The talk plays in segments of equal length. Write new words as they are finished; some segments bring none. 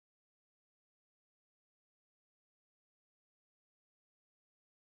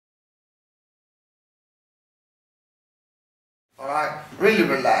alright? Really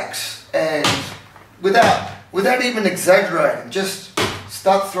relax, and without even exaggerating, just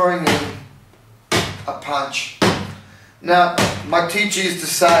start throwing in a punch. Now, my teacher used to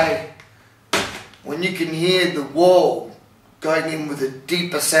say, when you can hear the wall going in with a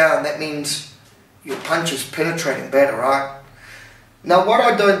deeper sound, that means your punch is penetrating better, right? Now, what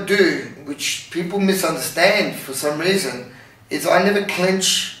I don't do, which people misunderstand for some reason, is I never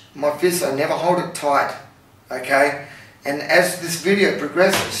clench my fist, I never hold it tight, okay? And as this video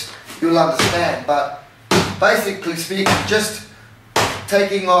progresses, you'll understand, but basically speaking, just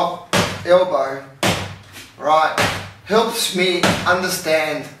taking off elbow, right, helps me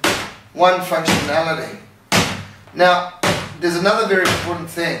understand one functionality. Now, there's another very important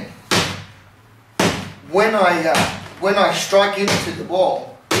thing. When I strike into the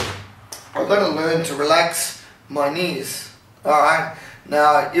ball, I've got to learn to relax my knees. Alright?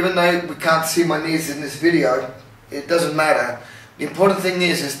 Now, even though we can't see my knees in this video, it doesn't matter. The important thing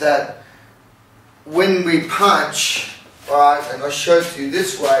is that when we punch, alright, and I show it to you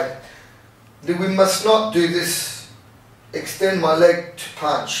this way, then we must not do this, extend my leg to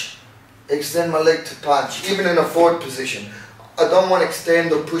punch. Extend my leg to punch, even in a forward position. I don't want to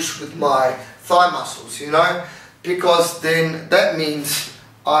extend or push with my thigh muscles, you know, because then that means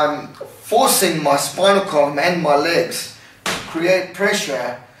I'm forcing my spinal column and my legs to create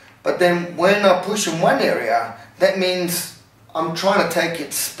pressure, but then when I push in one area, that means I'm trying to take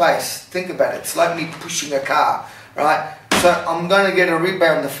its space. Think about it, it's like me pushing a car, right? So I'm going to get a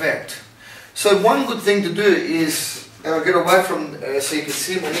rebound effect. So one good thing to do is, and I'll get away from, so you can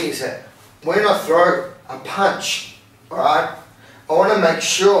see my knees, when I throw a punch, alright, I want to make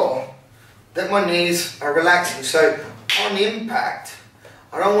sure that my knees are relaxing. So on impact,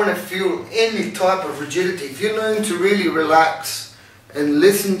 I don't want to feel any type of rigidity. If you learn to really relax and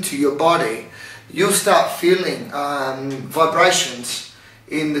listen to your body, you'll start feeling vibrations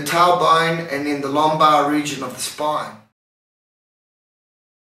in the tailbone and in the lumbar region of the spine.